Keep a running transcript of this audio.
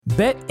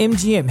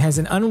BetMGM has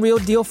an unreal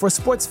deal for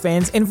sports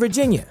fans in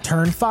Virginia.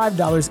 Turn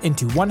 $5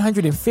 into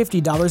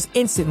 $150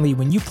 instantly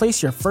when you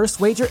place your first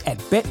wager at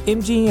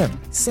BetMGM.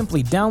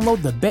 Simply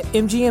download the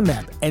BetMGM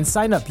app and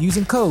sign up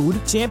using code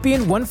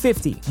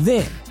Champion150.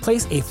 Then,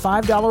 place a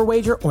 $5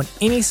 wager on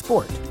any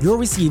sport. You'll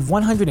receive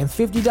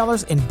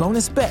 $150 in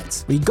bonus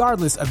bets,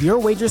 regardless of your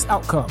wager's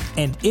outcome.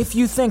 And if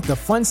you think the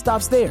fun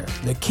stops there,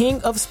 the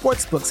King of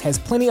Sportsbooks has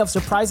plenty of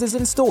surprises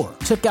in store.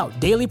 Check out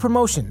daily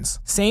promotions,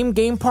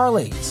 same-game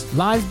parlays,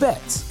 live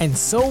bets, and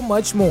so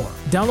much more.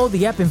 Download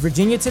the app in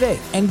Virginia today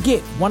and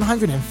get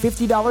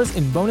 $150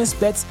 in bonus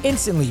bets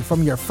instantly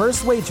from your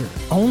first wager.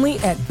 Only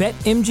at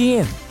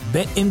BetMGM.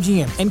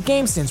 BetMGM and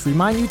GameSense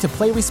remind you to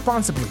play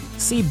responsibly.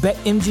 See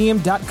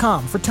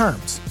BetMGM.com for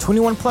terms.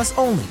 21 plus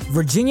only.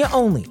 Virginia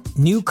only.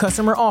 New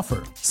customer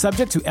offer.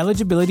 Subject to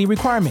eligibility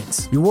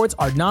requirements. Rewards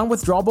are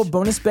non-withdrawable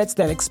bonus bets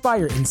that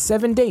expire in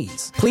 7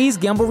 days. Please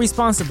gamble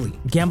responsibly.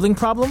 Gambling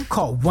problem?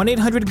 Call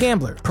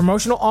 1-800-GAMBLER.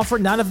 Promotional offer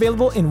not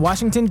available in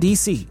Washington,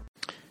 D.C.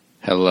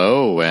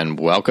 Hello, and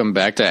welcome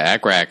back to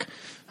ACRAC.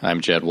 I'm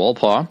Jed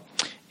Wolpaw,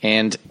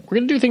 and we're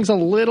going to do things a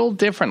little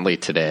differently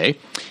today.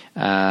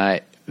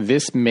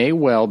 This may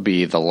well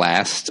be the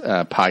last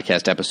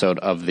podcast episode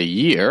of the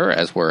year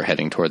as we're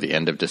heading toward the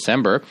end of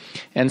December.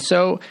 And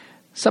so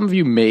some of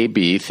you may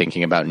be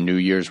thinking about New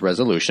Year's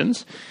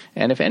resolutions.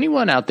 And if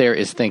anyone out there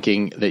is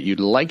thinking that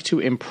you'd like to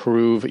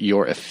improve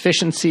your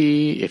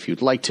efficiency, if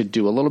you'd like to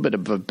do a little bit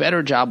of a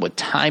better job with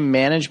time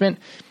management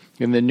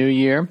in the new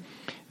year,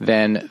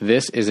 then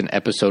this is an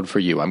episode for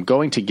you. I'm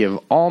going to give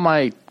all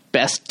my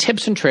best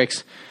tips and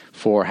tricks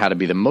for how to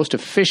be the most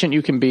efficient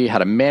you can be, how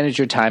to manage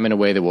your time in a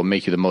way that will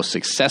make you the most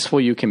successful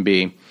you can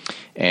be,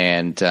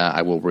 and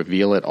I will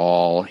reveal it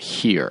all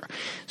here.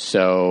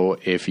 So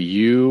if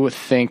you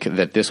think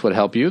that this would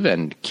help you,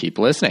 then keep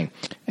listening.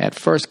 At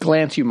first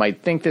glance, you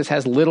might think this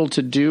has little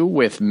to do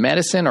with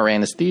medicine or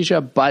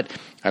anesthesia, but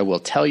I will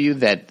tell you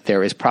that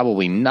there is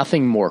probably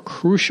nothing more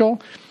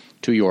crucial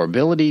to your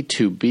ability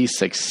to be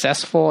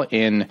successful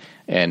in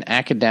an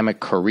academic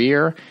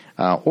career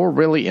or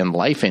really in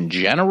life in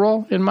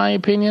general, in my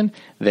opinion,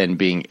 than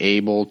being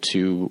able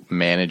to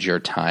manage your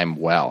time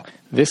well.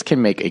 This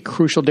can make a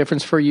crucial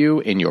difference for you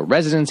in your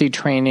residency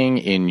training,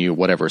 in your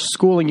whatever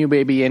schooling you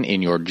may be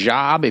in your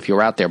job, if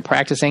you're out there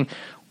practicing,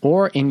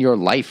 or in your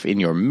life, in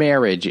your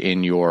marriage,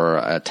 in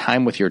your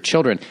time with your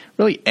children,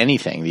 really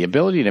anything. The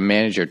ability to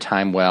manage your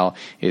time well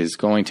is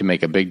going to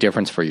make a big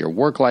difference for your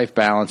work-life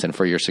balance and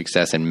for your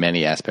success in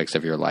many aspects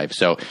of your life.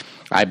 So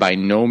I by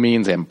no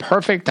means am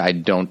perfect. I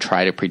don't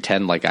try to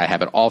pretend like I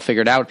have it all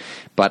figured out,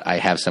 but I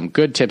have some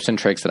good tips and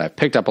tricks that I've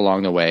picked up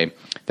along the way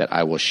that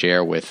I will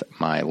share with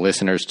my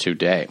listeners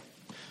today.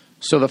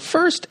 So the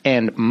first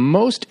and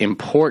most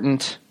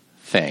important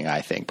thing,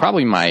 I think,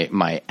 probably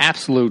my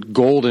absolute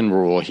golden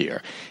rule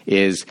here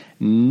is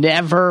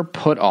never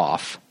put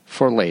off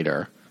for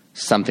later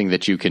something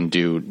that you can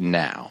do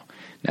now.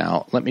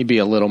 Now, let me be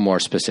a little more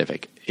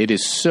specific. It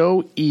is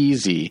so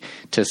easy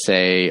to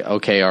say,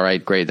 okay, all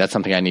right, great, that's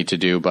something I need to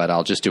do, but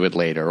I'll just do it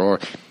later. Or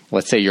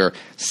let's say you're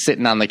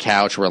sitting on the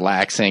couch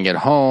relaxing at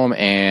home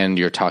and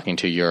you're talking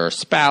to your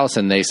spouse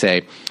and they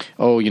say,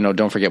 oh,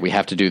 don't forget we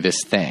have to do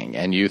this thing.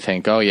 And you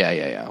think, oh,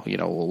 yeah,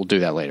 we'll do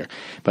that later.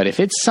 But if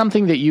it's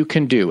something that you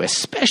can do,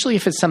 especially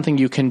if it's something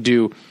you can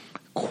do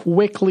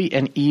quickly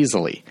and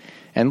easily,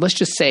 and let's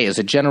just say as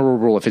a general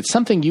rule, if it's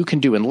something you can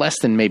do in less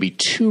than maybe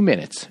 2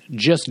 minutes,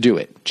 just do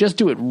it. Just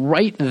do it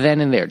right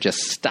then and there.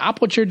 Just stop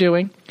what you're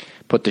doing.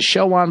 Put the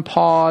show on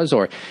pause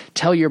or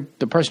tell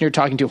the person you're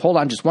talking to, hold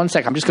on just 1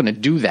 second, I'm just going to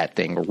do that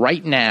thing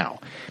right now.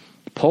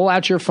 Pull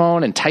out your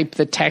phone and type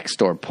the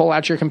text or pull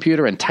out your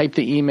computer and type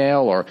the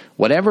email or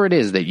whatever it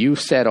is that you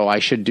said, oh, I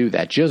should do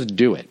that. Just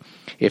do it.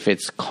 If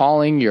it's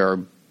calling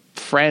your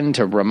friend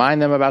to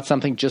remind them about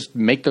something, just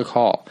make the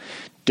call.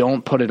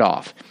 Don't put it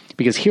off.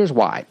 Because here's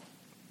why.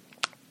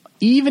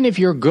 Even if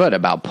you're good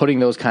about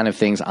putting those kind of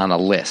things on a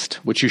list,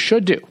 which you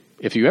should do,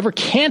 if you ever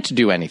can't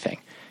do anything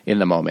in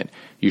the moment,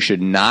 you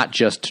should not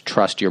just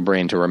trust your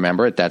brain to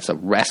remember it. That's a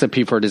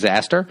recipe for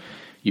disaster.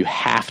 You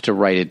have to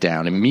write it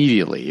down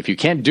immediately. If you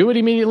can't do it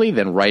immediately,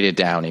 then write it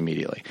down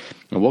immediately.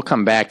 And we'll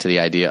come back to the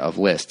idea of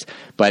lists.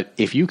 But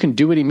if you can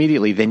do it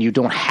immediately, then you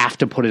don't have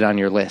to put it on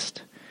your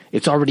list.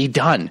 It's already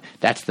done.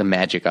 That's the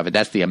magic of it.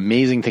 That's the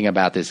amazing thing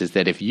about this is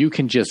that if you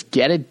can just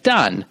get it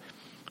done,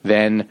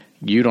 then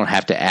you don't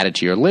have to add it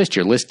to your list.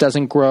 Your list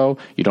doesn't grow.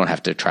 You don't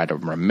have to try to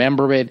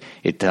remember it.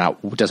 It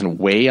doesn't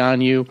weigh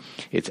on you.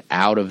 It's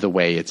out of the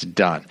way. It's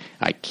done.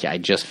 I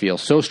just feel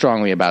so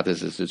strongly about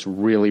this. It's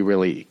really,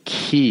 really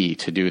key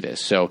to do this.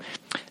 So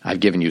I've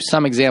given you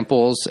some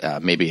examples,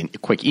 maybe a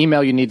quick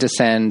email you need to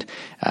send,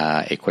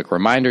 a quick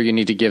reminder you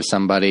need to give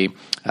somebody,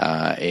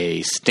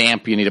 a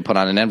stamp you need to put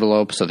on an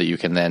envelope so that you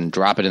can then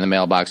drop it in the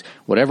mailbox,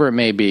 whatever it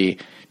may be.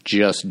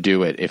 Just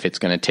do it if it's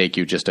going to take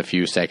you just a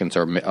few seconds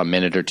or a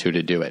minute or two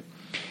to do it.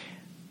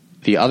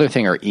 The other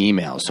thing are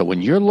emails. So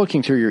when you're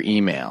looking through your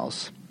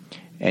emails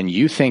and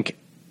you think,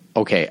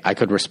 okay, I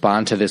could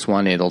respond to this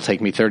one, it'll take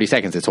me 30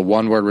 seconds. It's a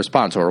one-word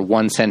response or a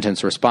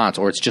one-sentence response,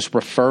 or it's just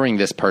referring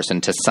this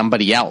person to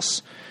somebody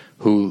else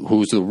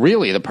who's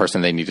really the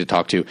person they need to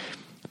talk to,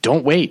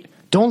 don't wait.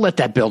 Don't let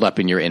that build up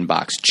in your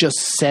inbox. Just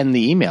send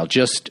the email.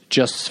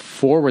 Just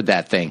forward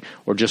that thing,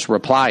 or just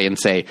reply and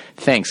say,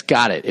 thanks,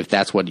 got it, if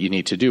that's what you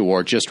need to do.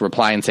 Or just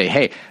reply and say,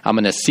 hey, I'm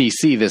going to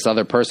CC this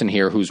other person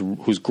here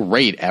who's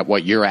great at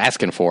what you're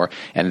asking for,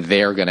 and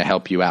they're going to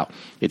help you out.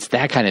 It's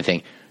that kind of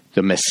thing.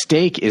 The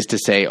mistake is to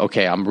say,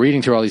 okay, I'm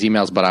reading through all these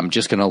emails, but I'm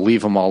just going to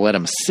leave them all, let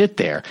them sit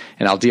there,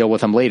 and I'll deal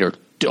with them later.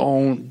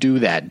 Don't do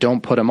that.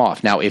 Don't put them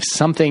off. Now, if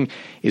something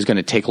is going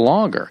to take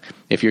longer,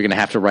 if you're going to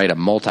have to write a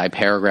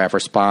multi-paragraph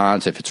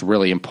response, if it's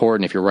really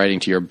important, if you're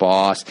writing to your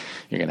boss,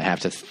 you're going to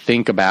have to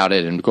think about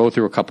it and go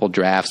through a couple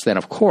drafts, then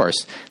of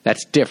course,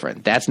 that's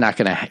different. You're not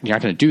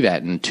going to do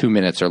that in 2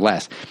 minutes or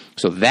less.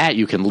 So that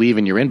you can leave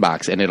in your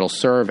inbox, and it'll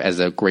serve as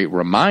a great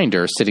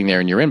reminder sitting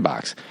there in your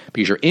inbox,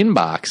 because your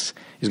inbox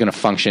is going to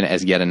function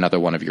as yet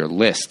another one of your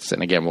lists.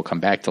 And again, we'll come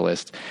back to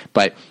lists.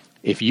 But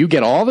if you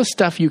get all the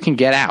stuff you can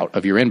get out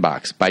of your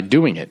inbox by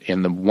doing it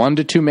in the 1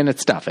 to 2 minute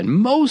stuff, and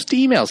most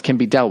emails can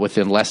be dealt with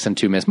in less than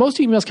 2 minutes. Most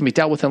emails can be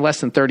dealt with in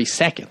less than 30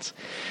 seconds.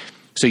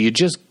 So you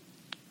just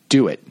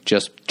do it.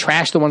 Just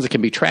trash the ones that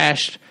can be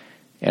trashed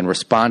and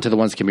respond to the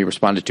ones that can be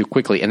responded to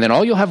quickly. And then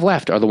all you'll have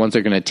left are the ones that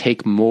are going to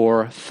take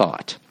more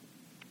thought.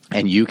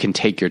 And you can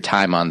take your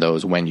time on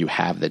those when you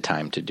have the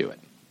time to do it.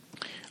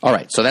 All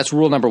right, so that's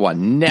rule number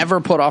 1. Never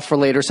put off for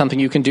later something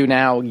you can do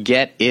now.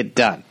 Get it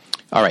done.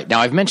 All right, now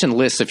I've mentioned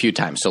lists a few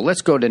times, so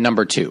let's go to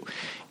number 2.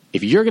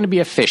 If you're going to be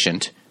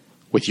efficient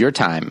with your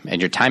time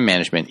and your time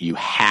management, you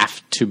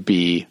have to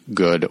be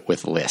good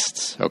with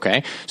lists,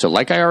 okay? So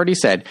like I already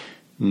said,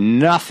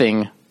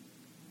 nothing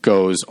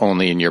goes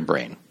only in your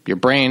brain. Your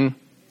brain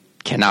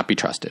cannot be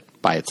trusted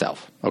by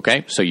itself,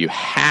 okay? So you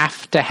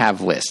have to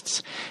have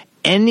lists.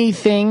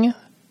 Anything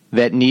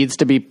that needs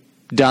to be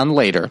done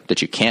later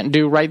that you can't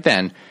do right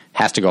then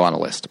has to go on a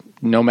list.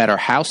 No matter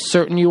how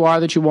certain you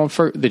are that you won't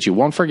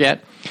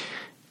forget,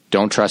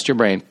 don't trust your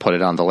brain, put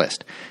it on the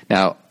list.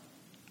 Now,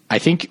 I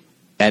think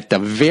at the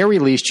very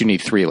least you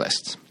need 3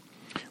 lists.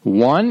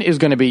 One is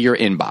going to be your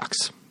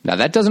inbox. Now,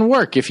 that doesn't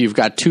work if you've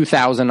got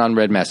 2,000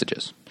 unread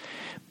messages.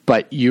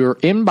 But your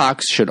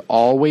inbox should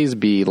always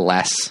be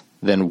less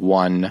than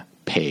 1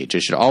 page.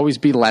 It should always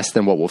be less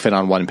than what will fit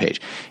on 1 page.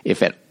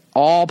 If at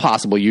all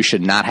possible, you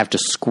should not have to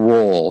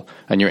scroll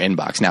on your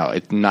inbox. Now,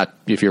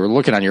 if you're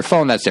looking on your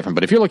phone, that's different.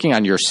 But if you're looking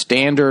on your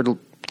standard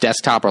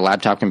desktop or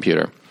laptop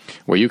computer,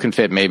 where you can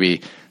fit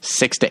maybe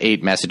 6 to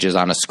 8 messages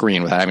on a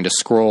screen without having to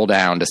scroll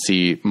down to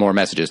see more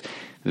messages,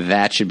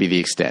 that should be the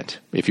extent.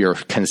 If you're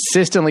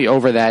consistently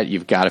over that,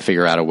 you've got to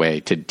figure out a way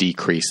to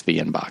decrease the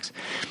inbox.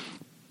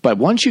 But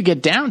once you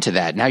get down to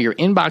that, now your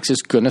inbox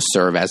is going to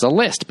serve as a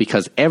list,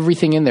 because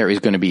everything in there is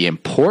going to be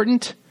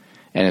important,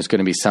 and it's going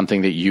to be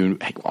something that you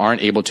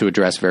aren't able to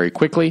address very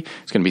quickly.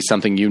 It's going to be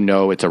something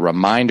it's a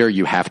reminder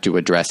you have to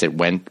address it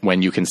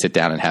when you can sit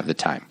down and have the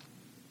time.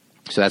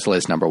 So that's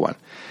list number 1.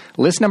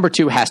 List number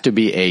 2 has to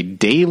be a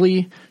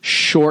daily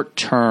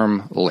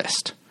short-term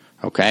list,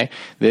 okay?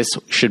 This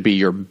should be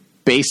your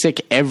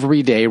basic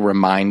everyday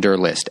reminder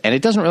list. And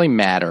it doesn't really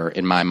matter,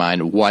 in my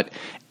mind, what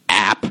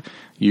app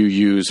you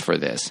use for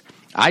this.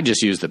 I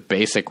just use the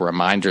basic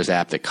reminders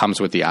app that comes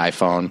with the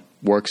iPhone.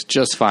 Works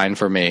just fine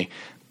for me.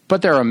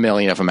 But there are a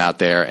million of them out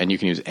there, and you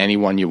can use any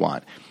one you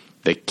want.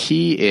 The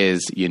key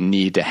is you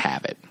need to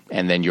have it.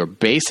 And then your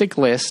basic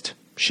list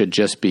should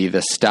just be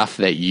the stuff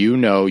that you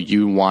know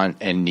you want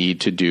and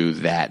need to do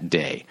that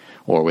day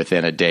or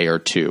within a day or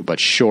 2, but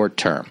short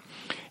term.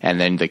 And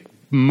then the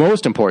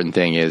most important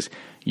thing is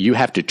you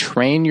have to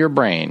train your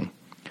brain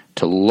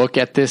to look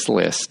at this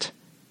list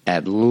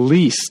at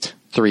least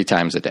 3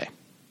 times a day.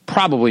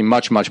 Probably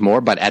much, much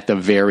more, but at the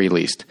very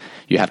least.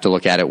 You have to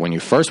look at it when you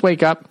first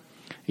wake up,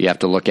 you have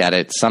to look at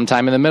it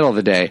sometime in the middle of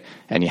the day,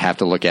 and you have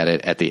to look at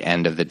it at the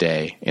end of the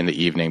day in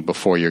the evening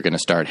before you're going to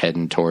start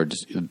heading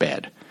towards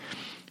bed.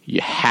 You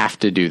have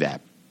to do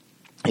that.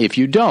 If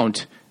you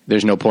don't,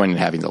 there's no point in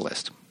having the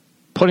list.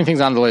 Putting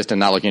things on the list and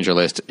not looking at your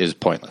list is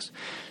pointless.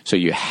 So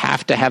you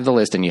have to have the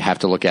list, and you have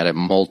to look at it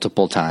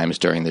multiple times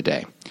during the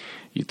day.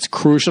 It's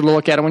crucial to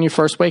look at it when you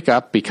first wake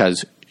up,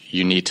 because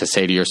you need to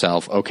say to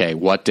yourself, okay,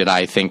 what did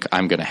I think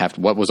I'm going to have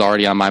what was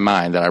already on my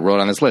mind that I wrote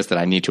on this list that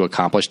I need to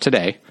accomplish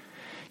today?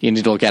 You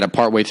need to look at it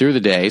partway through the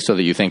day so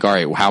that you think, all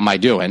right, how am I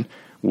doing?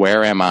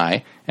 Where am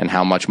I? And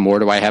how much more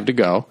do I have to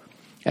go?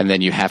 And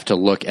then you have to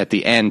look at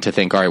the end to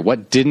think, all right,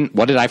 what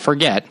did I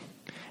forget?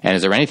 And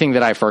is there anything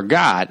that I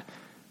forgot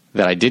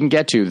that I didn't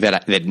get to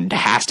that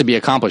has to be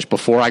accomplished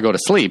before I go to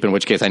sleep, in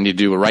which case I need to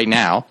do it right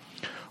now?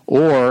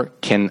 Or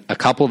can a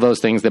couple of those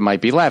things that might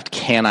be left,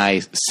 can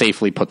I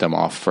safely put them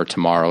off for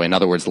tomorrow? In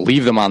other words,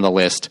 leave them on the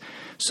list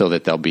so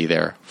that they'll be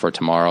there for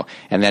tomorrow.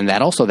 And then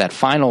that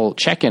final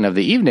check-in of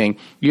the evening,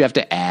 you have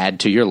to add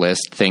to your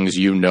list things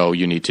you know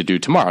you need to do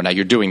tomorrow. Now,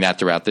 you're doing that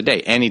throughout the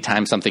day.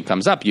 Anytime something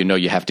comes up you know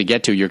you have to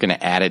get to, you're going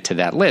to add it to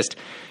that list,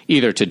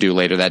 either to do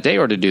later that day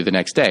or to do the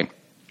next day.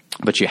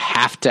 But you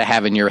have to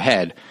have in your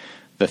head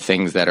the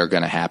things that are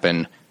going to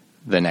happen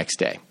the next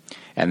day.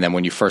 And then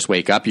when you first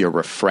wake up, you're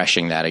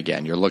refreshing that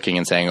again. You're looking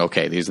and saying,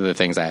 okay, these are the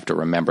things I have to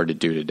remember to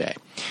do today.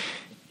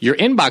 Your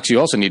inbox you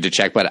also need to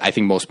check, but I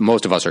think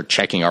most of us are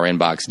checking our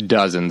inbox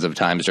dozens of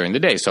times during the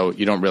day, so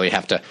you don't really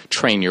have to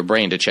train your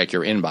brain to check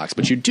your inbox.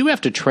 But you do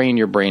have to train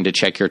your brain to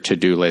check your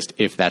to-do list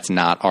if that's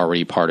not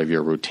already part of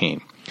your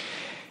routine.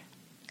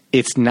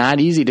 It's not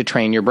easy to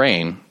train your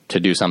brain to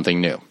do something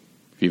new.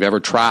 If you've ever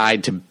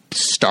tried to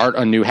start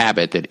a new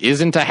habit that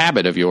isn't a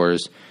habit of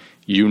yours,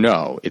 you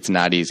know it's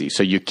not easy.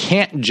 So you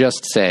can't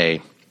just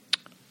say,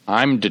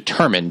 I'm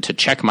determined to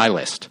check my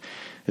list.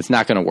 It's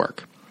not going to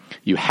work.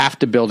 You have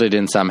to build it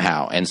in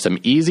somehow. And some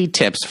easy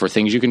tips for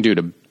things you can do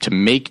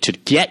to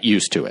get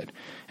used to it.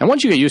 And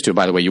once you get used to it,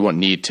 by the way, you won't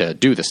need to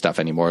do this stuff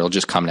anymore. It'll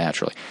just come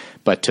naturally.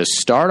 But to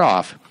start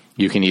off,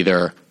 you can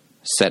either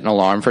set an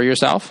alarm for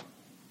yourself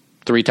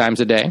 3 times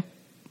a day,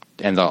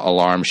 and the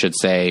alarm should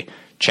say,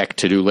 check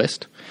to-do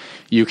list.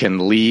 You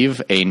can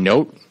leave a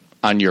note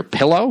on your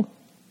pillow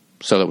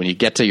so that when you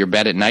get to your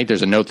bed at night,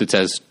 there's a note that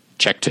says,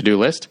 check to-do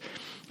list.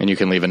 And you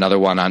can leave another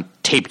one on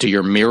taped to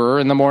your mirror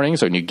in the morning.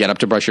 So when you get up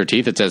to brush your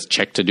teeth, it says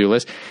check to-do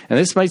list. And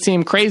this might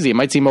seem crazy. It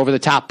might seem over the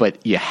top,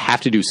 but you have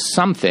to do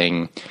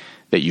something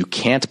that you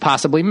can't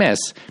possibly miss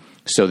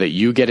so that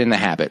you get in the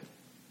habit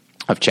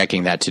of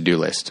checking that to-do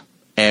list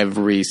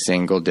every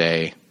single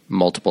day,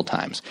 multiple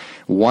times.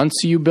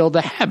 Once you build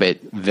a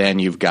habit, then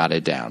you've got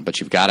it down.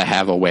 But you've got to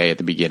have a way at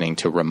the beginning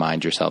to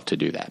remind yourself to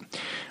do that.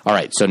 All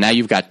right, so now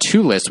you've got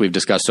 2 lists we've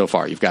discussed so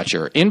far. You've got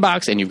your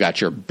inbox and you've got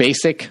your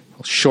basic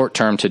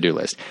short-term to-do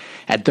list.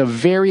 At the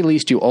very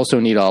least, you also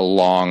need a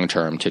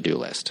long-term to-do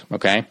list,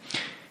 okay?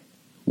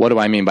 What do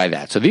I mean by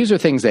that? So these are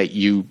things that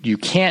you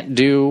can't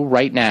do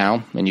right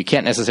now and you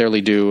can't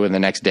necessarily do in the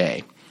next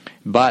day.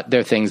 But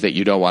they're things that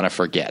you don't want to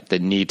forget,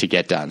 that need to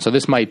get done. So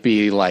this might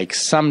be like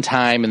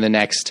sometime in the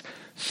next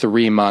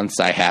 3 months,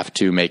 I have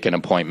to make an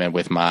appointment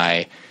with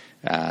my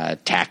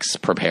tax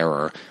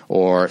preparer.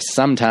 Or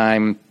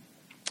sometime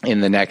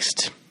in the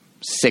next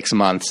 6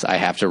 months, I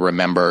have to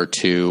remember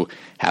to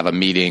have a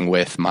meeting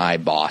with my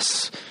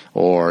boss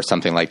or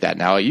something like that.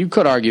 Now, you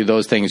could argue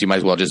those things, you might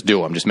as well just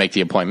do them, just make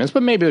the appointments,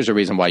 but maybe there's a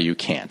reason why you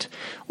can't.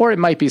 Or it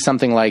might be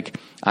something like,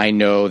 I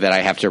know that I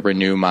have to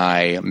renew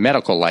my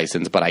medical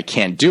license, but I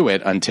can't do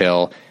it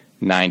until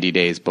 90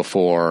 days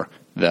before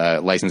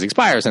the license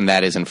expires, and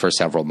that isn't for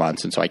several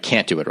months, and so I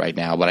can't do it right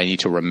now, but I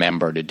need to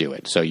remember to do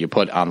it. So you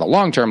put on the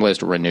long-term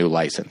list, renew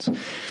license.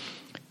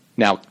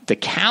 Now, the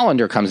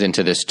calendar comes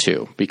into this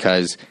too,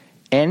 because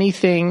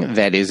anything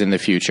that is in the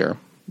future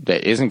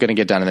that isn't going to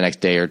get done in the next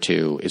day or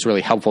two is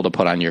really helpful to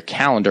put on your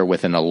calendar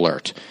with an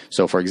alert.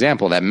 So, for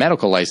example, that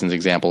medical license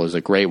example is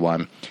a great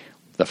one.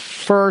 The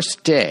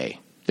first day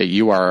that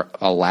you are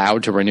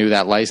allowed to renew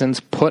that license,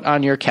 put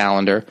on your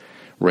calendar,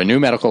 renew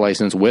medical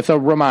license with a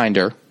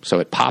reminder, so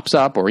it pops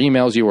up or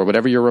emails you or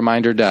whatever your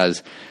reminder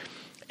does,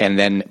 and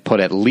then put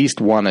at least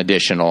one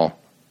additional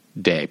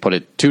day. Put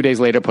it 2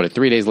 days later, put it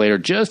 3 days later,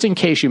 just in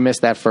case you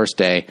missed that first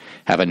day,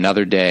 have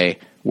another day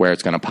where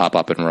it's going to pop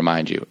up and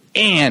remind you,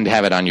 and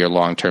have it on your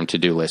long-term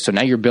to-do list. So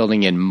now you're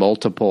building in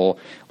multiple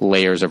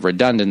layers of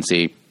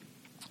redundancy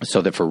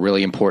so that for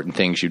really important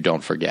things you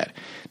don't forget.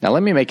 Now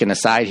let me make an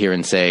aside here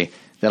and say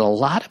that a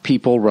lot of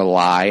people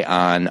rely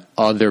on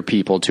other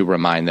people to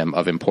remind them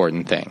of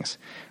important things,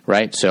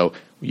 right? So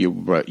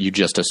you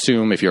just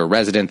assume if you're a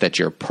resident that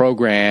your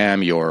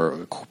program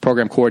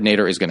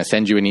coordinator is going to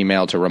send you an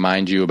email to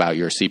remind you about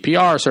your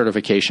CPR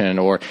certification,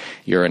 or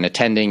you're an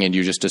attending and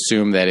you just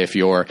assume that if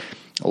your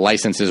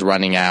license is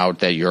running out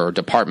that your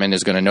department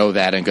is going to know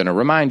that and going to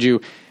remind you.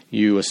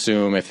 You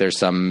assume if there's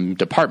some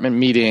department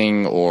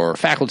meeting or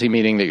faculty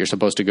meeting that you're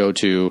supposed to go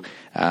to,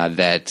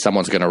 that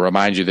someone's going to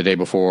remind you the day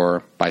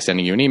before by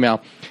sending you an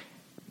email.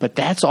 But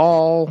that's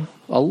all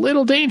a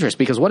little dangerous,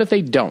 because what if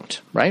they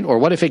don't, right? Or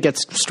what if it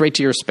gets straight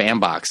to your spam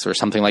box or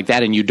something like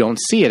that and you don't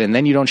see it and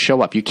then you don't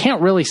show up? You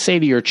can't really say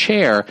to your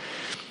chair,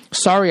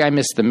 sorry, I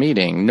missed the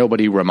meeting,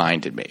 nobody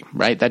reminded me,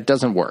 right? That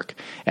doesn't work.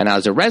 And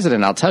as a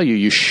resident, I'll tell you,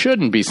 you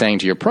shouldn't be saying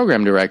to your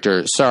program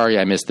director, sorry,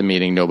 I missed the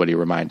meeting, nobody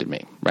reminded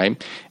me,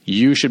 right?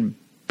 You should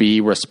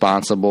be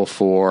responsible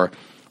for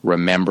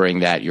remembering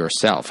that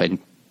yourself. And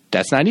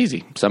that's not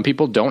easy. Some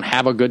people don't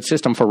have a good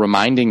system for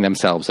reminding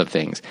themselves of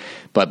things.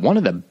 But one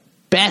of the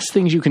best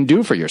things you can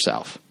do for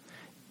yourself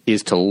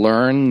is to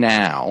learn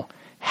now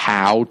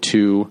how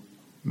to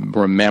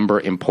remember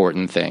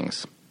important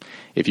things.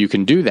 If you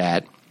can do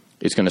that,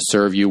 it's going to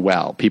serve you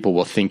well. People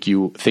will think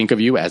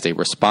of you as a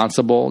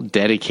responsible,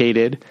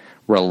 dedicated,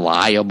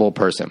 reliable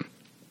person.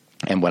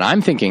 And when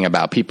I'm thinking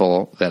about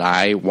people that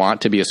I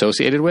want to be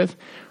associated with,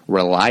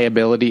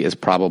 reliability is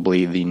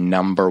probably the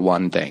number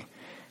one thing.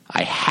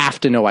 I have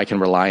to know I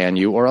can rely on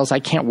you, or else I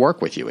can't work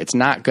with you. It's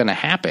not going to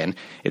happen.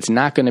 It's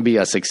not going to be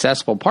a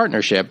successful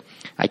partnership.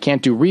 I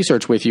can't do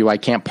research with you. I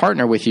can't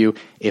partner with you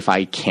if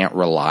I can't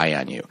rely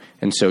on you.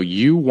 And so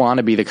you want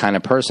to be the kind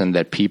of person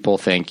that people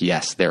think,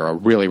 yes, they're a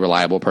really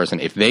reliable person.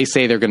 If they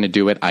say they're going to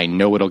do it, I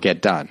know it'll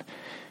get done.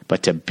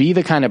 But to be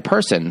the kind of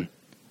person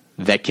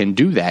that can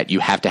do that, you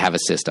have to have a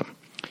system.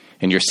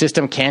 And your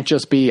system can't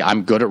just be,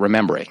 I'm good at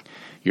remembering.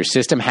 Your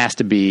system has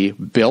to be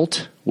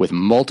built with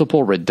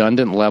multiple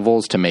redundant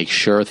levels to make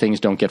sure things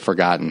don't get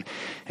forgotten.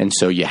 And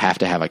so you have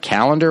to have a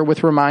calendar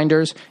with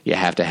reminders. You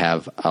have to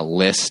have a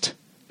list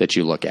that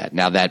you look at.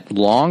 Now, that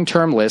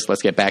long-term list,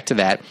 let's get back to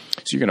that.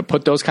 So you're going to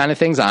put those kind of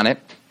things on it,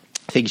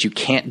 things you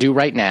can't do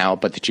right now,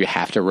 but that you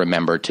have to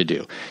remember to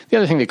do. The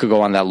other thing that could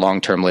go on that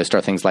long-term list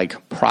are things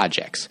like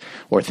projects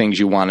or things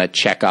you want to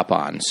check up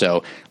on.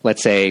 So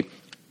let's say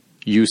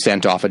you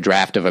sent off a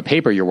draft of a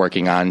paper you're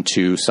working on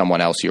to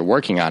someone else you're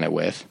working on it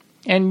with,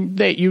 and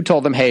you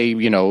told them, hey,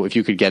 if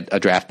you could get a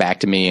draft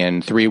back to me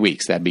in 3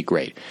 weeks, that'd be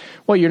great.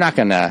 Well, you're not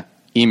going to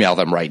email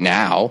them right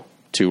now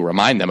to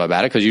remind them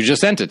about it because you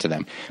just sent it to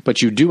them.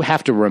 But you do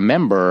have to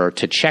remember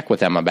to check with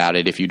them about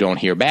it. If you don't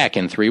hear back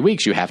in 3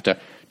 weeks, you have to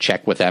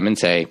check with them and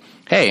say,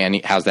 hey,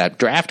 how's that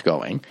draft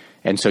going?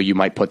 And so you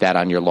might put that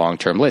on your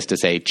long-term list to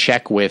say,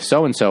 check with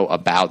so-and-so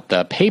about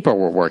the paper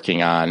we're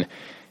working on,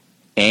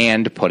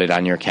 and put it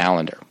on your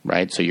calendar,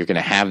 right? So you're going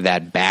to have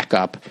that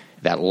backup,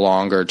 that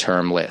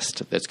longer-term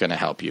list that's going to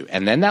help you.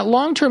 And then that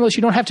long-term list,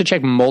 you don't have to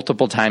check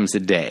multiple times a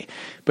day,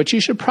 but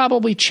you should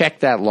probably check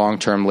that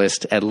long-term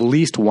list at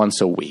least once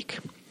a week.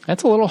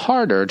 That's a little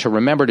harder to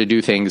remember to do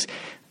things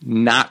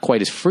not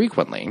quite as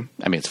frequently.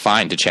 I mean, it's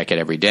fine to check it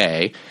every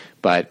day,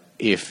 but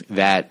if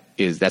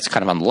that's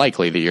kind of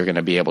unlikely that you're going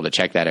to be able to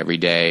check that every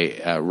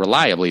day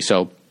reliably.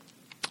 So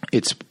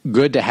it's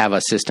good to have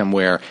a system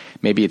where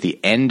maybe at the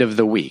end of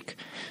the week,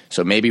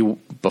 so maybe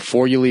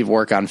before you leave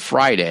work on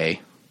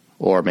Friday,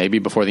 or maybe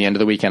before the end of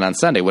the weekend on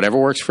Sunday, whatever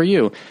works for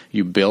you,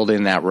 you build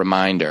in that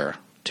reminder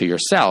to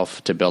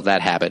yourself to build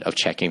that habit of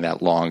checking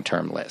that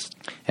long-term list.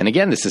 And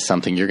again, this is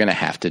something you're going to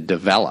have to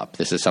develop.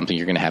 This is something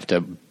you're going to have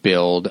to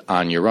build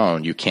on your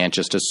own. You can't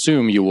just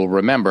assume you will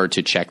remember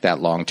to check that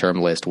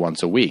long-term list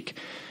once a week.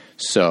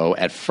 So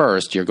at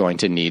first, you're going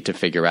to need to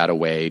figure out a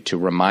way to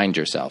remind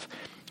yourself.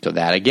 So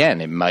that,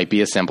 again, it might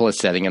be as simple as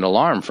setting an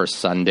alarm for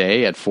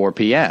Sunday at 4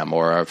 p.m.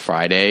 or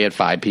Friday at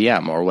 5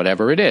 p.m. or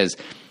whatever it is,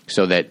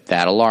 so that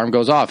that alarm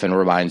goes off and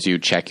reminds you,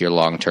 check your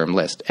long-term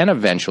list. And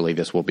eventually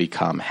this will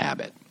become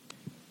habit.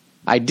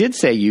 I did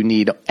say you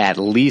need at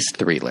least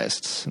 3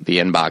 lists, the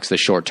inbox, the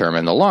short-term,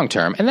 and the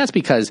long-term. And that's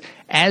because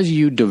as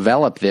you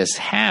develop this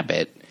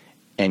habit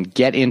and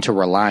get into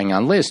relying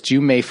on lists, you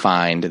may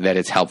find that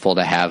it's helpful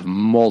to have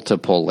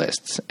multiple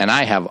lists. And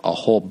I have a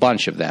whole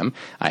bunch of them.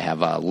 I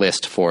have a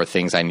list for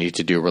things I need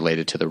to do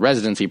related to the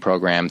residency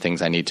program,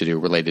 things I need to do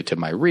related to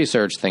my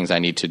research, things I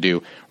need to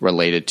do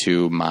related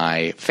to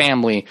my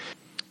family.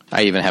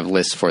 I even have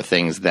lists for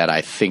things that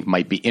I think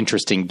might be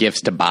interesting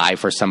gifts to buy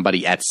for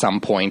somebody at some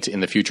point in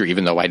the future,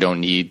 even though I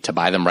don't need to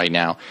buy them right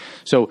now.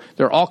 So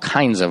there are all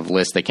kinds of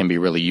lists that can be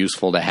really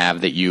useful to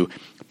have that you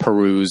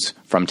peruse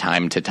from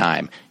time to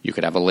time. You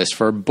could have a list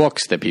for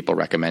books that people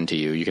recommend to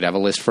you. You could have a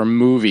list for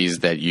movies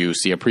that you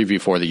see a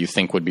preview for that you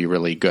think would be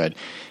really good.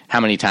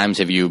 How many times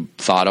have you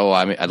thought,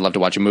 I'd love to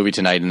watch a movie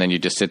tonight, and then you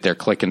just sit there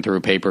clicking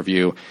through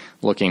pay-per-view,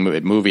 looking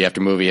at movie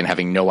after movie and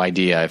having no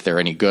idea if they're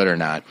any good or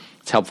not?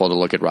 It's helpful to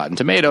look at Rotten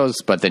Tomatoes,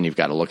 but then you've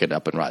got to look it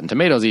up in Rotten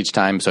Tomatoes each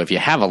time. So if you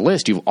have a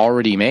list you've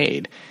already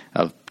made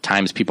of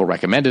times people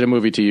recommended a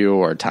movie to you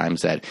or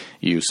times that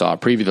you saw a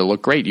preview that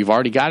looked great, you've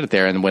already got it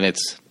there. And when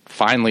it's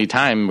finally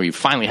time, where you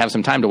finally have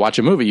some time to watch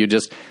a movie, you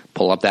just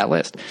pull up that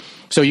list.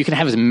 So you can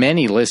have as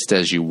many lists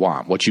as you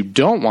want. What you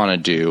don't want to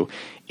do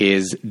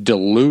is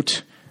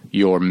dilute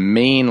your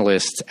main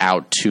lists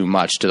out too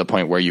much to the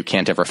point where you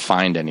can't ever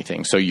find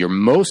anything. So your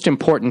most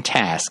important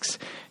tasks,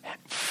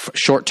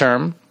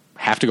 short-term,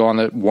 have to go on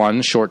the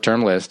one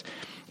short-term list,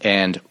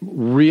 and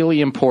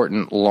really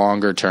important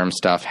longer-term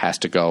stuff has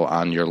to go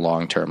on your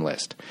long-term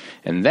list.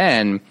 And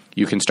then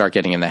you can start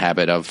getting in the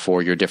habit of,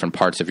 for your different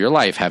parts of your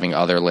life, having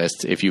other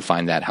lists if you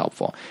find that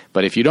helpful.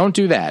 But if you don't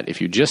do that, if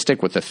you just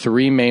stick with the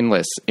 3 main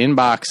lists,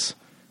 inbox,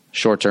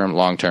 short-term,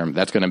 long-term,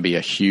 that's going to be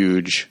a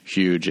huge,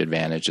 huge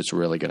advantage. It's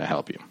really going to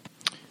help you.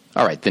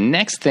 All right, the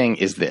next thing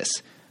is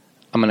this.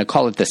 I'm going to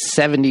call it the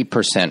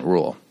 70%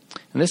 rule.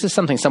 And this is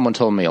something someone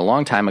told me a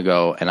long time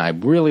ago, and I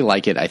really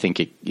like it. I think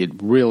it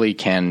really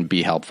can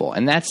be helpful.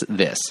 And that's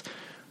this.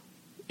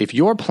 If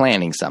you're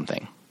planning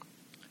something,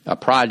 a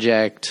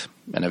project,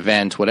 an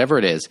event, whatever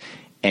it is,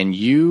 and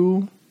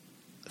you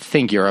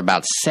think you're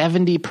about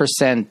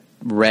 70%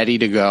 ready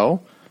to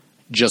go,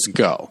 just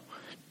go.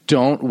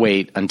 Don't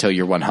wait until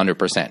you're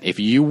 100%. If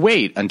you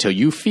wait until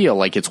you feel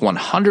like it's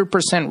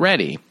 100%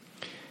 ready,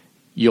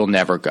 you'll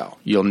never go.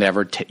 You'll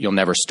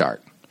never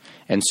start.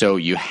 And so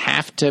you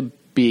have to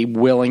be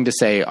willing to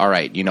say, all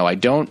right,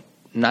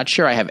 not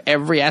sure I have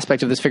every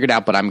aspect of this figured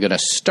out, but I'm going to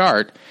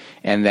start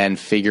and then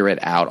figure it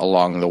out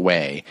along the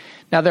way.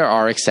 Now, there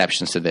are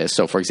exceptions to this.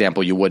 So, for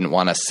example, you wouldn't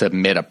want to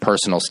submit a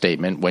personal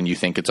statement when you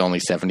think it's only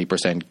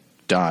 70%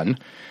 done,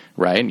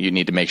 right? You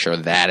need to make sure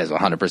that is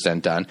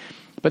 100% done.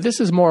 But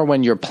this is more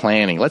when you're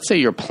planning. Let's say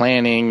you're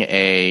planning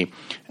a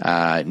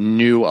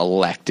new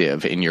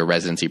elective in your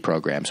residency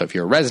program. So if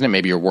you're a resident,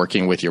 maybe you're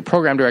working with your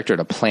program director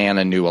to plan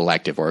a new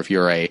elective. Or if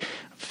you're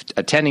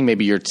attending,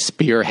 maybe you're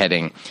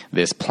spearheading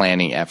this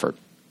planning effort.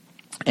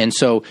 And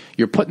so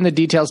you're putting the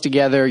details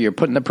together, you're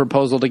putting the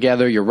proposal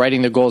together, you're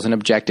writing the goals and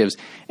objectives,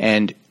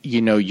 and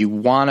you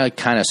want to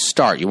kind of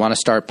start. You want to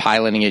start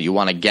piloting it. You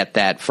want to get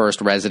that first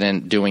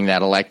resident doing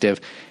that elective.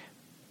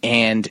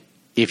 And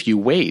if you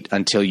wait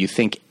until you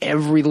think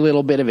every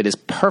little bit of it is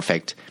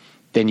perfect,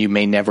 then you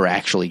may never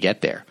actually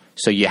get there.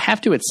 So you have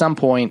to at some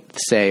point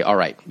say, all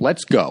right,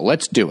 let's go.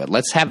 Let's do it.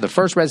 Let's have the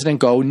first resident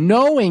go,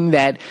 knowing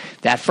that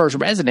that first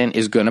resident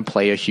is going to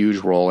play a huge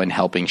role in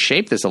helping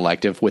shape this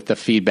elective with the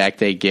feedback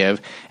they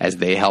give as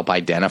they help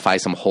identify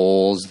some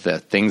holes, the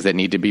things that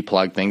need to be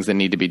plugged, things that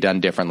need to be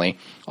done differently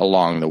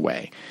along the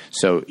way.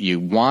 So you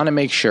want to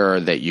make sure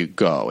that you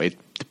go.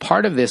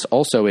 Part of this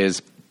also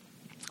is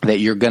that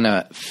you're going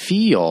to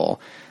feel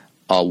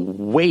a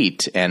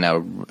weight and a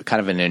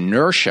kind of an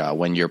inertia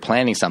when you're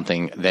planning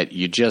something that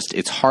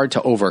it's hard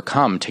to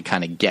overcome to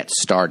kind of get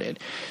started.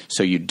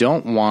 So you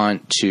don't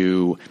want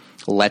to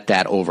let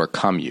that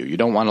overcome you. You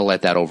don't want to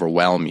let that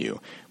overwhelm you.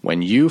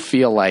 When you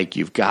feel like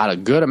you've got a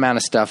good amount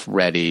of stuff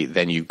ready,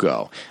 then you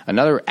go.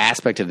 Another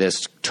aspect of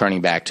this, turning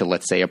back to,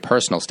 let's say, a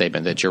personal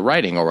statement that you're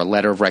writing or a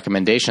letter of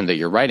recommendation that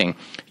you're writing,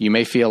 you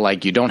may feel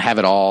like you don't have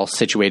it all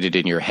situated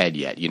in your head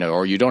yet,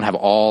 or you don't have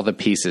all the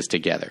pieces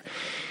together.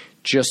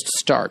 Just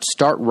start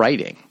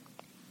writing.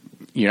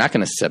 You're not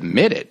going to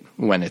submit it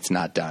when it's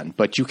not done,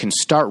 but you can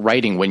start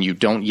writing when you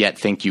don't yet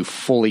think you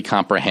fully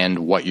comprehend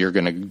what you're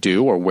going to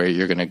do or where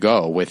you're going to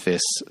go with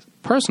this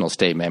personal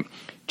statement.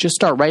 Just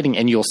start writing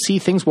and you'll see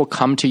things will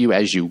come to you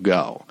as you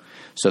go.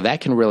 So that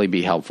can really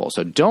be helpful.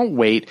 So don't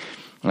wait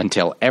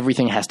until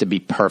everything has to be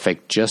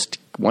perfect. Just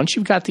once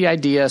you've got the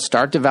idea,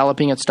 start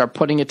developing it, start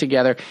putting it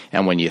together.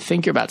 And when you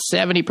think you're about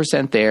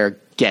 70% there,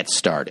 get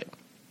started.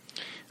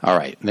 All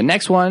right, the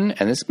next one,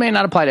 and this may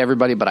not apply to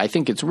everybody, but I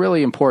think it's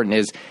really important,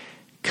 is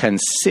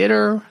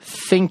consider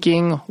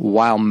thinking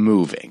while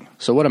moving.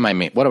 So what do I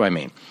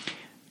mean?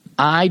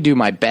 I do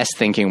my best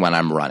thinking when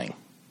I'm running.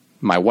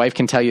 My wife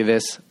can tell you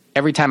this.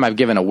 Every time I've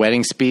given a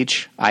wedding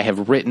speech, I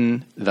have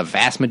written the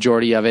vast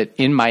majority of it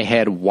in my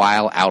head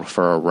while out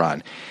for a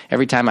run.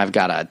 Every time I've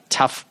got a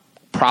tough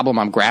problem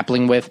I'm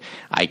grappling with,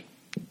 I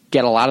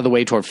get a lot of the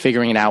way toward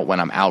figuring it out when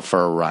I'm out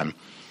for a run.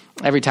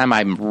 Every time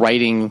I'm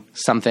writing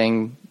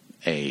something,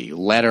 a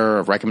letter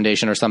of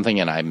recommendation or something,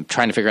 and I'm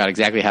trying to figure out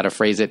exactly how to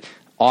phrase it,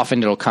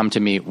 often it'll come to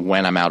me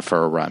when I'm out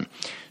for a run.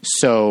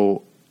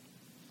 So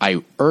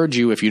I urge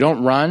you, if you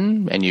don't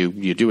run and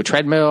you do a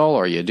treadmill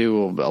or you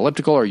do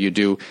elliptical or you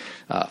do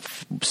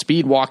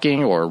speed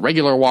walking or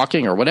regular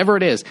walking or whatever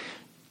it is,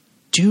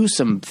 do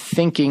some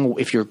thinking.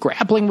 If you're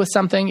grappling with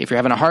something, if you're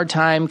having a hard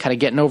time kind of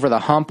getting over the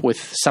hump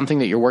with something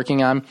that you're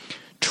working on,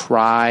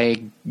 try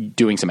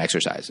doing some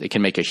exercise. It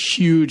can make a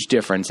huge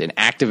difference in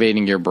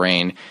activating your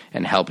brain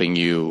and helping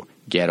you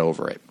get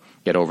over it,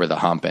 get over the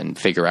hump and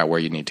figure out where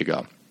you need to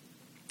go.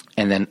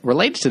 And then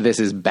related to this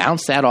is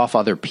bounce that off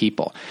other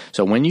people.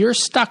 So when you're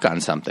stuck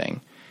on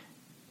something,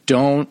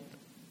 don't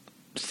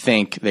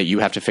think that you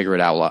have to figure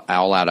it all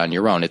out on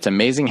your own. It's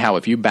amazing how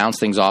if you bounce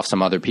things off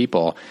some other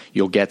people,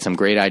 you'll get some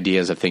great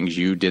ideas of things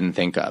you didn't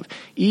think of.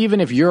 Even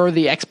if you're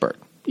the expert,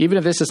 even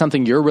if this is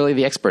something you're really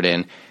the expert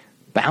in,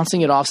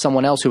 bouncing it off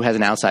someone else who has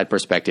an outside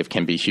perspective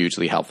can be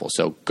hugely helpful.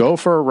 So go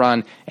for a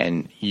run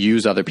and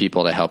use other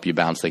people to help you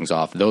bounce things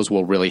off. Those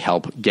will really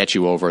help get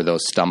you over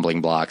those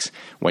stumbling blocks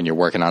when you're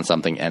working on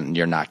something and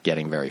you're not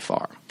getting very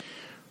far.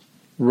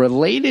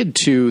 Related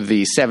to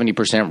the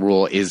 70%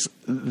 rule is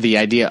the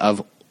idea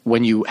of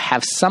when you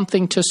have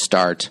something to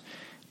start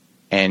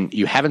and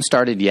you haven't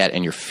started yet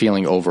and you're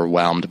feeling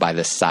overwhelmed by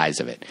the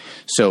size of it.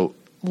 So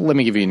let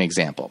me give you an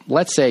example.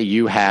 Let's say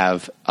you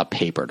have a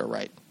paper to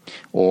write.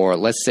 Or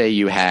let's say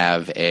you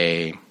have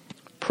a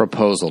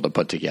proposal to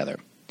put together.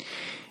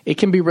 It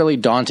can be really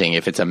daunting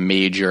if it's a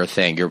major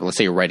thing. Let's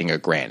say you're writing a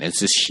grant.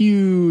 It's this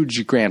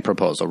huge grant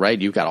proposal, right?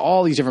 You've got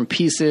all these different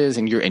pieces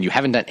and you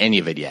haven't done any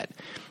of it yet.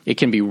 It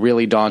can be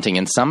really daunting,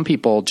 and some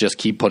people just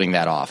keep putting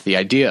that off. The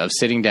idea of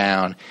sitting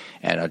down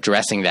and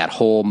addressing that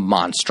whole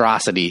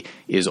monstrosity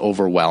is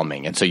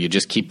overwhelming, and so you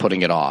just keep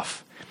putting it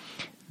off.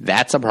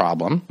 That's a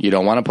problem. You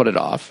don't want to put it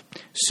off.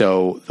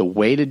 So the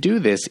way to do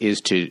this is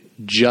to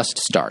just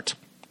start.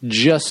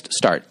 Just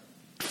start.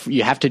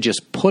 You have to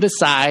just put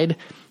aside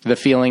the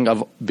feeling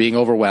of being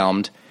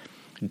overwhelmed.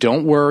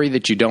 Don't worry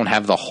that you don't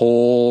have the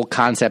whole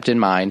concept in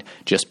mind.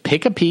 Just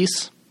pick a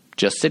piece.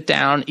 Just sit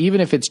down. Even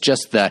if it's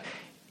just the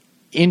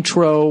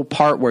intro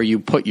part where you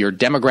put your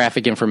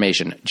demographic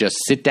information, just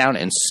sit down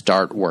and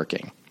start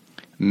working.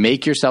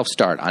 Make yourself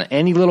start on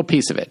any little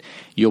piece of it.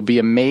 You'll be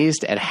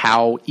amazed at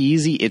how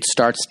easy it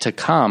starts to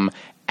come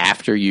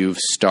after you've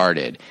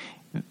started,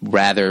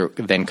 rather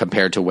than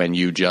compared to when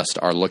you just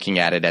are looking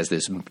at it as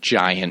this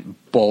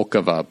giant bulk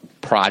of a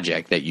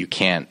project that you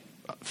can't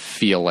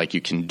feel like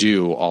you can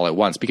do all at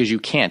once, because you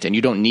can't and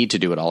you don't need to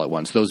do it all at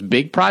once. Those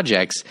big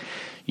projects,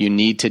 you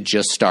need to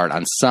just start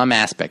on some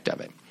aspect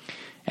of it.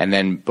 And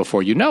then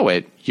before you know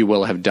it, you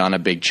will have done a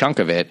big chunk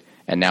of it,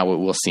 and now it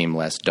will seem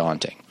less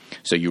daunting.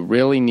 So you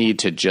really need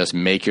to just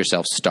make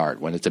yourself start.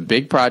 When it's a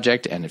big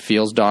project and it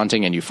feels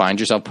daunting and you find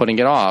yourself putting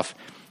it off,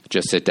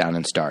 just sit down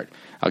and start.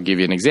 I'll give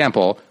you an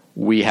example.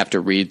 we have to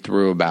read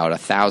through about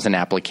 1,000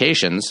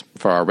 applications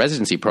for our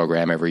residency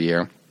program every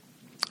year.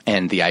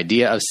 And the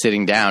idea of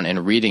sitting down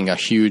and reading a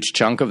huge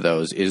chunk of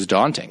those is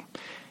daunting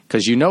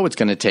because you know it's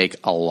going to take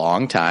a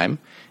long time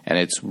and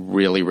it's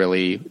really,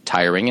 really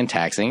tiring and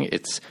taxing.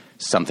 It's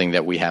something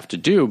that we have to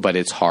do, but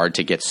it's hard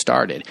to get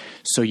started.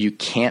 So you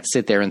can't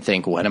sit there and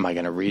think, when am I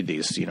going to read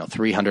these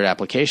 300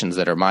 applications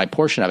that are my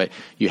portion of it?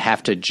 You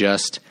have to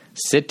just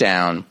sit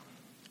down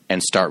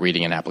and start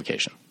reading an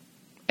application.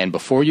 And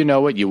before you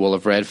know it, you will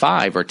have read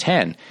 5 or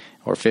 10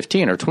 or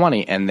 15 or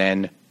 20, and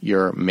then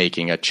you're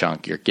making a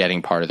chunk. You're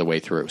getting part of the way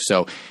through.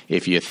 So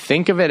if you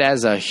think of it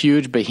as a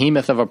huge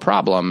behemoth of a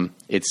problem,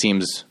 it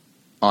seems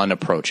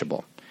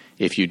unapproachable.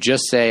 If you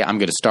just say, I'm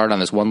going to start on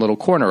this one little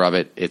corner of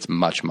it, it's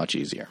much, much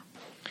easier.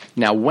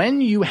 Now,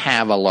 when you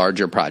have a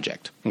larger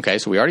project, okay,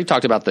 so we already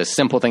talked about the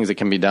simple things that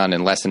can be done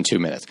in less than 2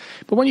 minutes.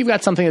 But when you've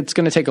got something that's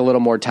going to take a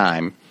little more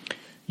time,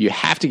 you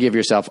have to give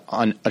yourself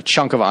a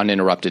chunk of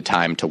uninterrupted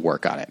time to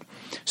work on it.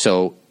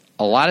 So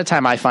a lot of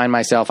time I find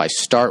myself, I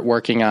start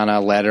working on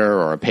a letter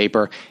or a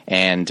paper,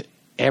 and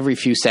every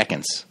few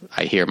seconds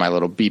I hear my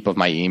little beep of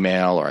my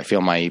email, or I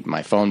feel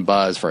my phone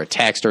buzz for a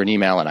text or an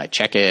email, and I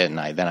check it, and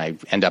then I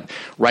end up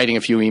writing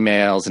a few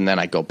emails, and then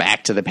I go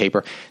back to the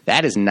paper.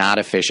 That is not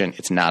efficient.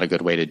 It's not a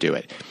good way to do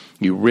it.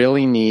 You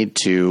really need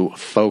to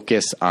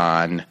focus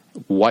on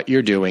what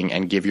you're doing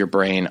and give your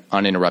brain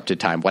uninterrupted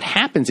time. What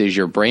happens is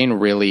your brain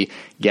really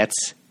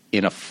gets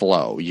in a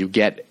flow. You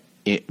get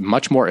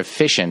much more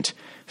efficient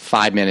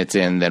 5 minutes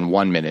in than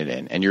 1 minute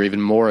in. And you're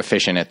even more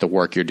efficient at the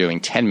work you're doing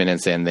 10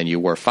 minutes in than you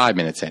were 5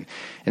 minutes in.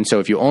 And so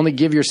if you only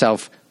give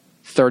yourself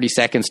 30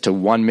 seconds to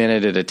 1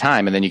 minute at a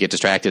time, and then you get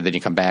distracted, then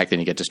you come back, then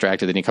you get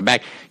distracted, then you come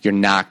back, you're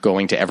not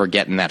going to ever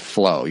get in that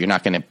flow. You're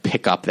not going to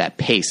pick up that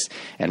pace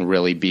and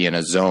really be in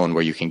a zone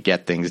where you can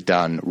get things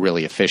done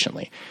really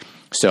efficiently.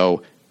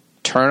 So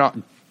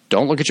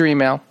don't look at your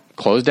email,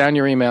 close down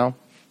your email,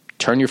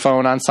 turn your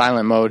phone on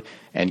silent mode,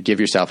 and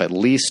give yourself at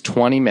least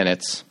 20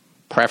 minutes,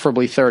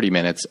 preferably 30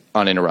 minutes,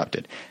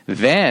 uninterrupted.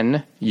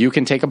 Then you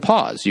can take a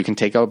pause. You can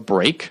take a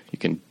break. You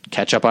can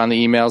catch up on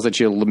the emails that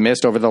you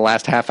missed over the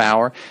last half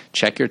hour,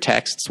 check your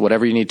texts,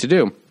 whatever you need to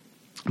do.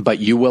 But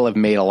you will have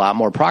made a lot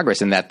more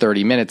progress in that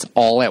 30 minutes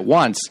all at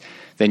once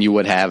than you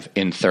would have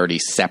in 30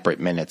 separate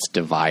minutes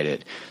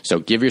divided. So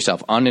give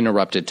yourself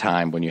uninterrupted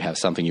time when you have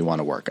something you want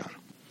to work on.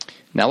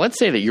 Now, let's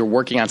say that you're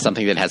working on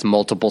something that has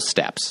multiple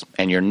steps,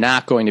 and you're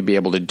not going to be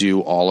able to do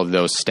all of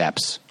those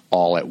steps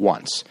all at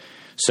once.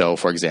 So,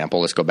 for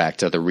example, let's go back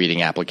to the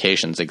reading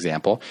applications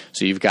example.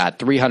 So you've got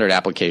 300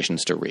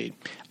 applications to read.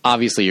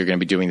 Obviously, you're going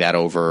to be doing that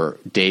over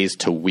days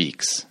to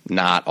weeks,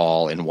 not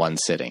all in one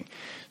sitting.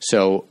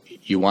 So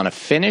you want to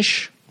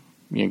finish.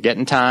 You're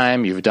getting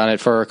time. You've done it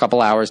for a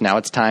couple hours. Now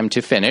it's time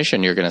to finish,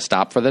 and you're going to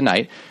stop for the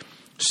night.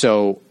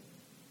 So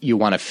you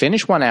want to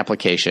finish one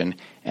application,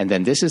 and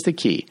then this is the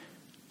key.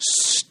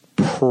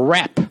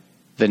 Prep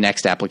the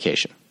next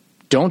application.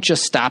 Don't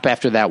just stop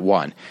after that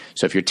one.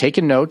 So if you're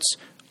taking notes,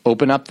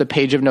 open up the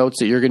page of notes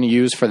that you're going to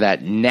use for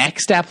that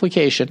next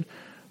application,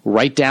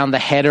 write down the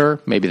header,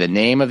 maybe the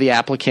name of the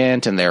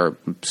applicant and their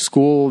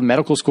school,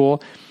 medical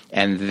school,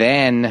 and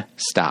then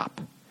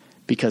stop.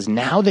 Because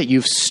now that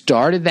you've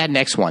started that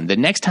next one, the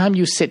next time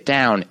you sit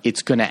down,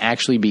 it's going to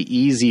actually be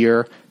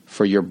easier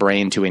for your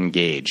brain to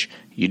engage.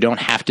 You don't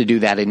have to do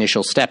that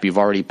initial step. You've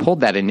already pulled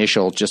that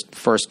initial just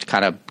first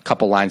kind of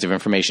couple lines of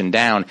information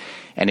down,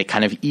 and it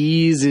kind of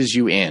eases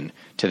you in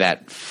to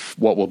that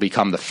what will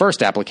become the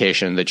first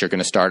application that you're going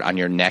to start on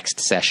your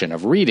next session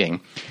of reading.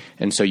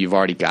 And so you've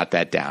already got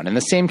that down. And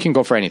the same can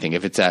go for anything.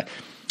 If it's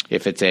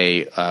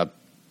a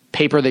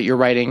paper that you're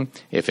writing,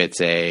 if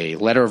it's a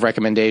letter of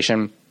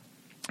recommendation,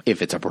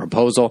 if it's a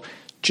proposal,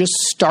 just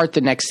start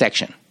the next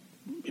section.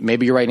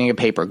 Maybe you're writing a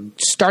paper.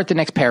 Start the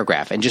next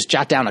paragraph and just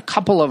jot down a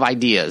couple of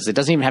ideas. It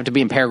doesn't even have to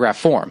be in paragraph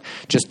form.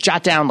 Just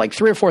jot down like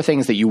 3 or 4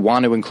 things that you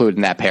want to include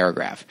in that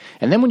paragraph.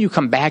 And then when you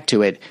come back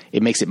to it,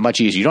 it makes it much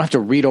easier. You don't have to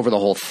read over the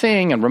whole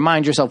thing and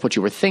remind yourself what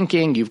you were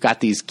thinking. You've got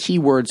these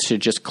keywords to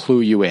just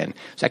clue you in.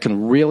 So that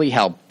can really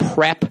help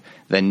prep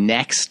the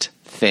next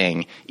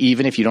thing.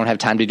 Even if you don't have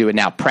time to do it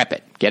now, prep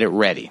it. Get it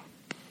ready.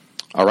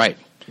 All right.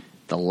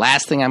 The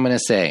last thing I'm going to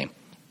say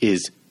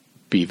is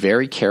be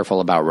very careful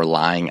about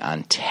relying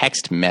on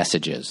text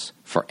messages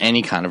for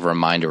any kind of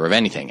reminder of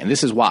anything. And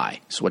this is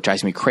why. This is what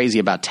drives me crazy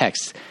about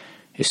texts.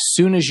 As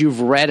soon as you've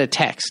read a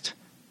text,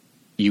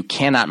 you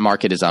cannot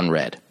mark it as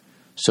unread.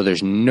 So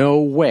there's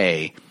no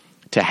way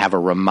to have a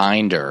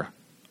reminder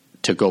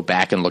to go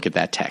back and look at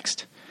that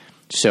text.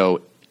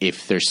 So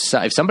if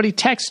somebody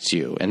texts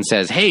you and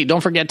says, hey,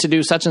 don't forget to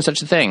do such and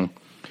such a thing,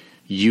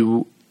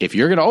 if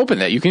you're going to open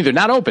that, you can either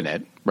not open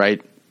it,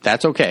 right?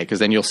 That's okay, because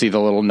then you'll see the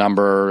little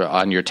number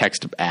on your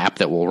text app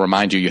that will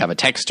remind you have a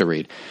text to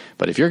read.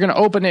 But if you're going to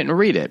open it and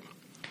read it,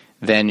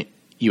 then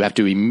you have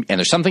to, and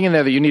there's something in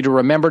there that you need to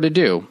remember to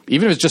do,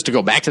 even if it's just to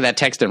go back to that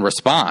text and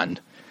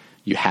respond,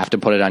 you have to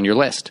put it on your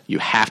list. You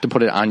have to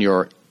put it on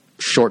your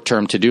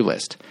short-term to-do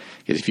list.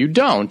 Because if you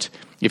don't,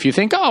 If you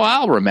think, oh,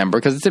 I'll remember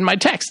because it's in my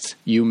texts,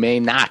 you may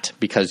not,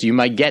 because you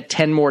might get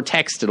 10 more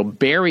texts. It'll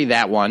bury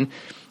that one,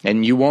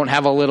 and you won't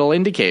have a little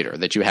indicator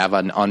that you have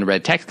an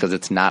unread text because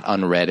it's not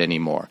unread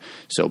anymore.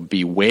 So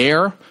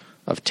beware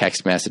of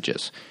text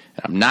messages.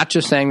 And I'm not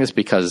just saying this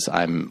because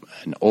I'm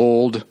an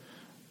old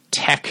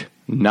tech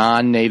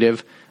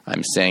non-native.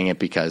 I'm saying it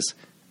because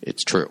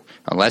it's true.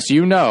 Unless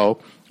you know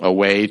a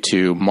way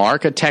to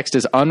mark a text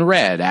as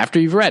unread after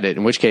you've read it,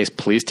 in which case,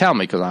 please tell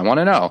me because I want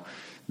to know,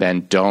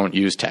 then don't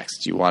use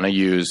text. You want to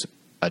use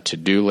a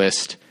to-do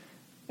list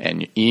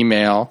and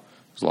email,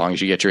 as long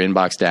as you get your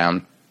inbox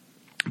down.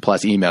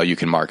 Plus email you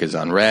can mark as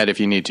unread if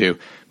you need to,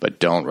 but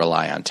don't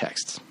rely on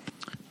texts.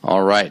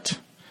 All right.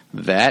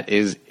 That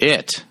is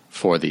it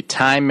for the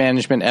time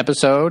management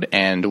episode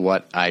and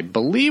what I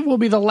believe will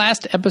be the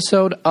last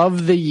episode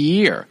of the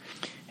year.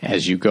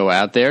 As you go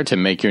out there to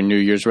make your New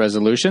Year's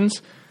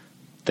resolutions,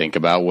 think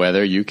about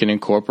whether you can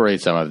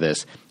incorporate some of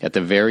this. At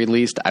the very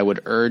least, I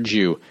would urge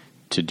you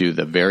to do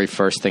the very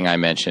first thing I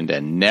mentioned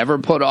and never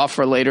put off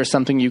for later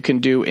something you can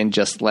do in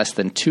just less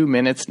than 2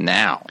 minutes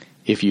now.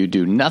 If you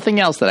do nothing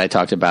else that I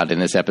talked about in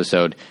this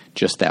episode,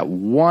 just that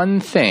one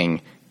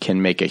thing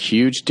can make a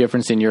huge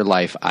difference in your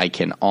life. I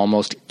can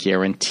almost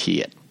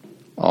guarantee it.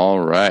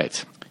 All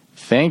right.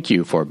 Thank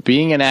you for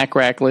being an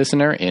ACRAC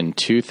listener in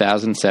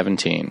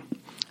 2017.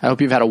 I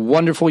hope you've had a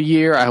wonderful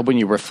year. I hope when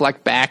you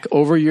reflect back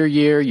over your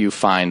year, you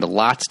find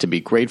lots to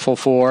be grateful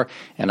for.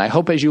 And I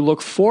hope as you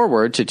look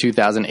forward to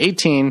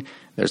 2018,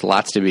 there's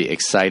lots to be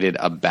excited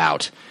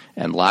about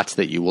and lots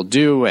that you will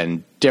do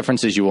and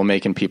differences you will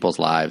make in people's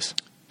lives.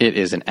 It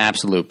is an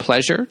absolute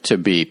pleasure to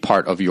be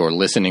part of your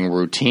listening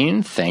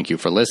routine. Thank you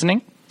for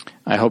listening.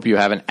 I hope you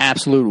have an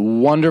absolute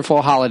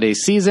wonderful holiday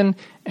season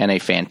and a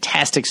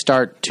fantastic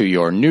start to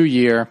your new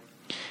year.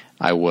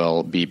 I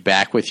will be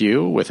back with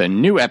you with a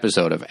new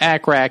episode of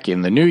ACRAC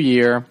in the new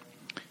year.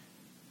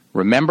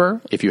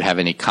 Remember, if you have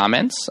any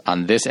comments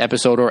on this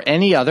episode or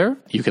any other,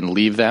 you can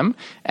leave them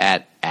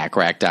at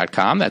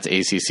accrac.com. That's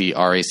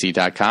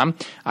ACCRAC.com.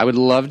 I would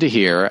love to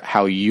hear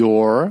how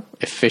your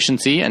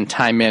efficiency and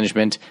time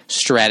management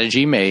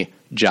strategy may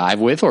jive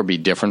with or be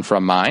different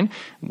from mine.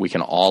 We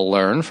can all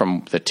learn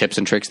from the tips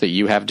and tricks that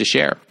you have to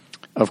share.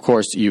 Of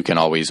course, you can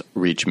always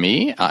reach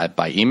me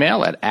by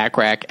email at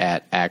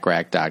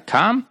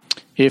accrac@accrac.com.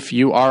 If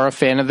you are a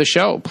fan of the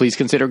show, please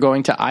consider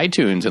going to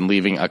iTunes and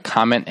leaving a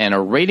comment and a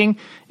rating.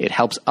 It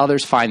helps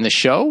others find the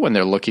show when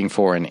they're looking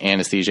for an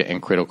anesthesia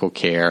and critical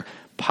care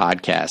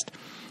podcast.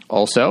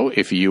 Also,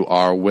 if you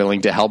are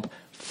willing to help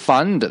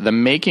fund the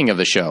making of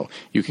the show,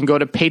 you can go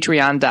to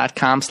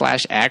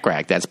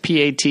patreon.com/ACRAC. That's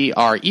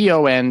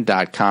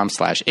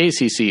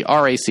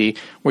patreon.com/ACCRAC,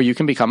 where you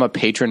can become a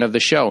patron of the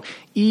show.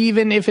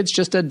 Even if it's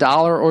just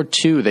 $1 or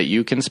 $2 that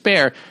you can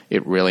spare,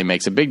 it really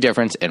makes a big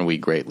difference, and we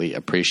greatly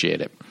appreciate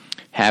it.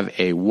 Have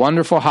a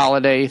wonderful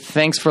holiday.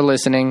 Thanks for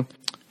listening.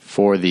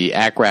 For the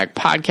ACRAC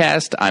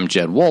podcast, I'm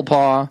Jed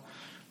Wolpaw.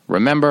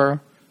 Remember,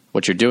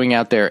 what you're doing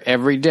out there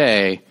every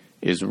day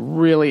is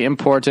really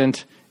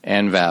important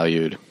and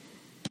valued.